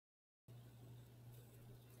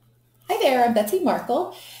Hi there, I'm Betsy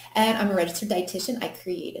Markle, and I'm a registered dietitian. I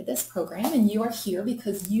created this program, and you are here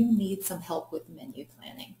because you need some help with menu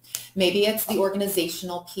planning. Maybe it's the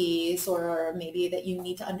organizational piece, or maybe that you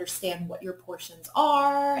need to understand what your portions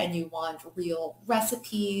are, and you want real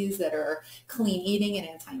recipes that are clean eating and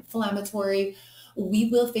anti-inflammatory. We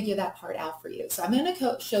will figure that part out for you. So I'm going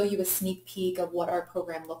to show you a sneak peek of what our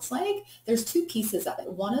program looks like. There's two pieces of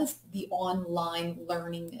it. One is the online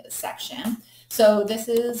learning section. So this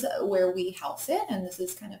is where we house it, and this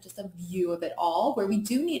is kind of just a view of it all, where we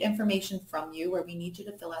do need information from you, where we need you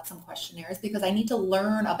to fill out some questionnaires because I need to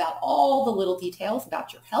learn about all the little details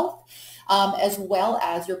about your health, as well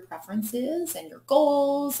as your preferences and your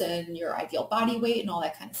goals and your ideal body weight and all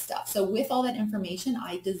that kind of stuff. So with all that information,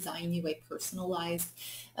 I design you a personalized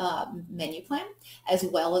menu plan as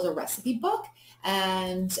well as a recipe book.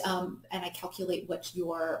 And I calculate what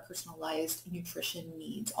your personalized nutrition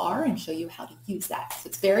needs are and show you how to use that. So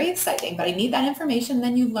it's very exciting, but I need that information.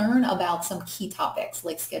 Then you learn about some key topics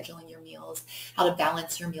like scheduling your meals, how to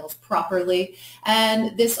balance your meals properly.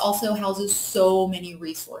 And this also houses so many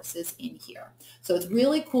resources in here. So it's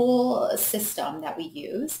really cool system that we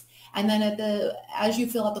use. And then as you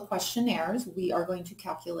fill out the questionnaires, we are going to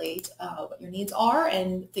calculate what your needs are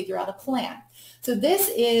and figure out a plan. So this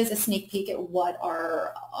is a sneak peek at what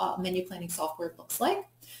our menu planning software looks like.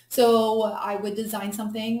 So I would design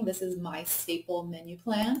something. This is my staple menu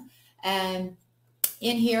plan. And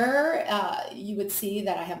in here, you would see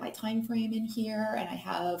that I have my time frame in here, and I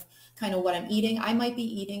have kind of what I'm eating. I might be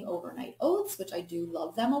eating overnight oats, which I do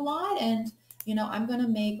love them a lot. And I'm going to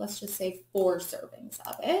make, let's just say 4 servings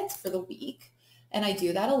of it for the week. And I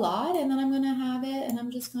do that a lot. And then I'm going to have it, and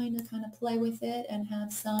I'm just going to kind of play with it and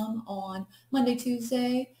have some on Monday,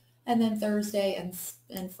 Tuesday, and then Thursday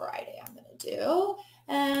and Friday I'm going to do.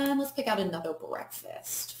 And let's pick out another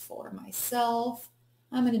breakfast for myself.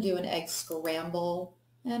 I'm going to do an egg scramble,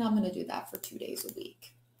 and I'm going to do that for 2 days a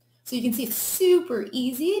week. So you can see it's super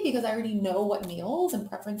easy because I already know what meals and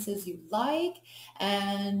preferences you like,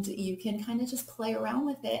 and you can kind of just play around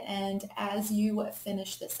with it. And as you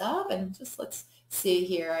finish this up, and just let's see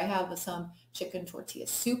here, I have some chicken tortilla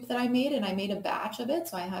soup that I made, and I made a batch of it.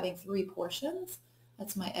 So I'm having 3 portions.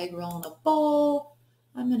 That's my egg roll in a bowl.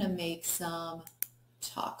 I'm going to make some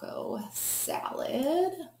taco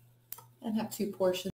salad and have 2 portions.